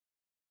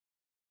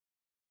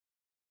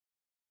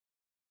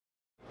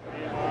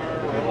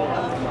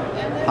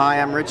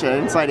Hi, I'm Rich at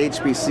Inside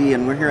HPC,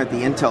 and we're here at the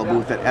Intel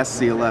booth at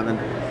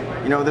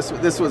SC11. You know,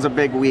 this was a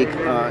big week.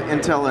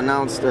 Intel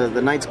announced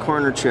the Knight's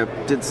Corner chip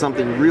did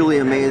something really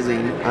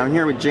amazing. I'm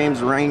here with James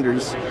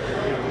Reinders,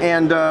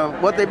 and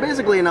what they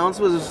basically announced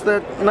was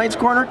that Knight's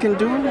Corner can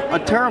do a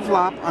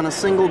teraflop on a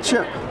single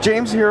chip.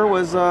 James here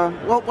was,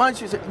 well, why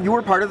don't you say, you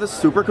were part of the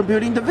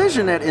supercomputing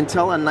division at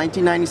Intel in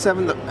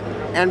 1997.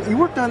 And you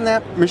worked on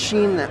that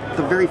machine,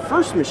 the very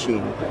first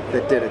machine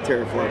that did a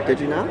teraflop, did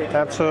you not?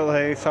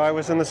 Absolutely. So I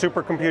was in the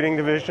supercomputing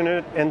division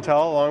at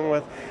Intel along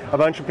with a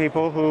bunch of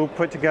people who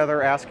put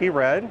together ASCII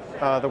Red,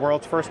 the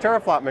world's first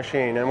teraflop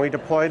machine, and we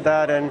deployed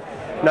that in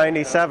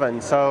 '97.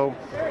 So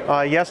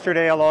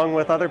yesterday, along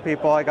with other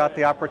people, I got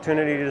the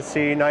opportunity to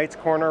see Knight's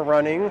Corner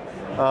running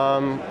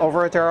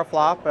over a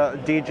teraflop,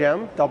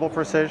 DGEM, double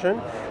precision,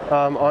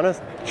 on a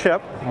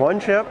chip, one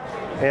chip,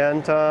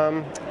 and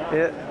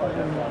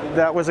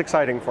that was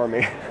exciting for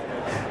me.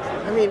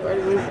 I mean,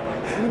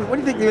 what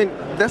do you think? I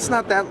mean, that's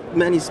not that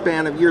many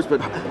span of years,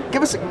 but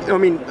give us. I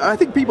mean, I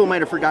think people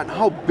might have forgotten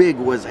how big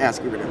was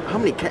ASCII Red. How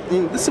many? I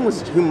mean, this thing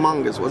was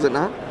humongous, was it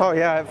not? Oh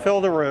yeah, it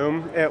filled a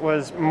room. It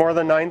was more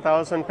than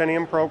 9,000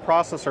 Pentium Pro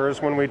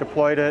processors when we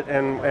deployed it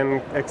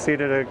and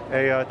exceeded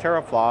a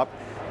teraflop.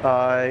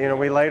 You know,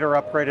 we later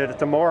upgraded it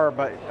to more,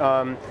 but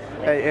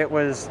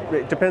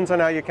it depends on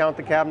how you count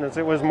the cabinets.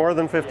 It was more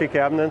than 50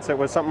 cabinets. It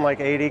was something like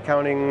 80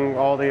 counting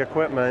all the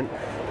equipment.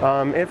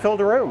 It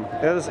filled a room.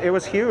 It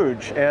was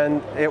huge,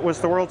 and it was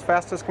the world's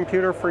fastest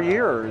computer for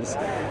years.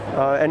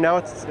 And now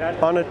it's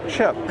on a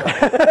chip.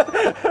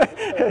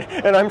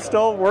 And I'm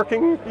still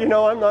working, you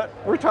know, I'm not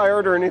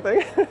retired or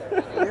anything.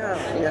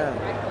 Yeah.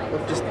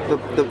 Just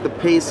the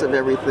pace of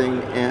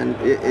everything, and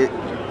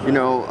you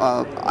know,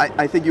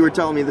 I think you were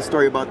telling me the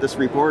story about this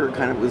reporter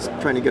kind of was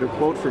trying to get a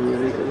quote from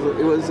you.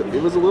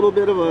 It was a little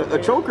bit of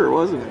a choker,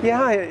 wasn't it?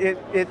 Yeah,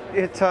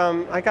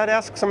 I got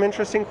asked some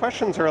interesting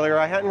questions earlier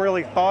I hadn't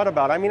really thought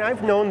about. I mean,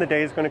 I've known the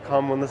day is going to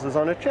come when this is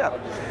on a chip.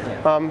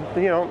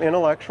 You know,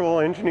 intellectual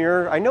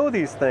engineer, I know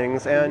these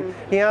things, and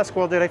he asked,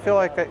 well, did I feel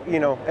like, you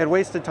know, it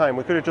wasted time?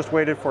 We could have just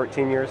waited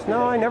 14 years.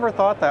 No, I never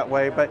thought that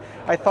way, but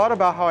I thought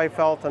about how I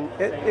felt, and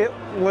it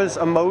was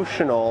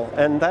emotional,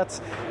 and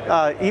that's,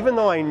 even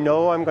though I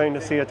know I'm going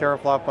to see a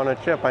teraflop on a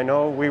chip, I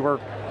know we were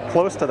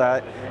close to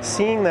that.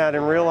 Seeing that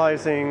and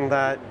realizing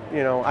that,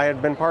 you know, I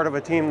had been part of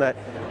a team that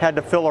had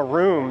to fill a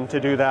room to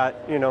do that,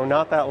 you know,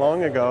 not that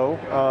long ago,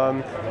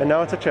 and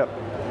now it's a chip.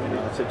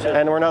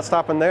 And we're not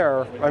stopping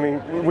there. I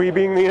mean, we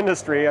being the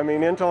industry, I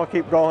mean, Intel will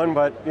keep going,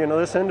 but, you know,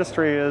 this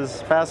industry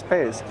is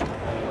fast-paced.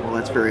 Well,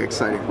 that's very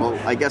exciting. Well,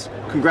 I guess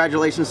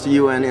congratulations to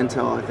you and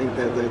Intel. I think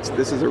that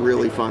this is a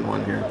really fun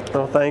one here.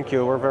 Well, thank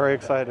you. We're very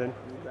excited.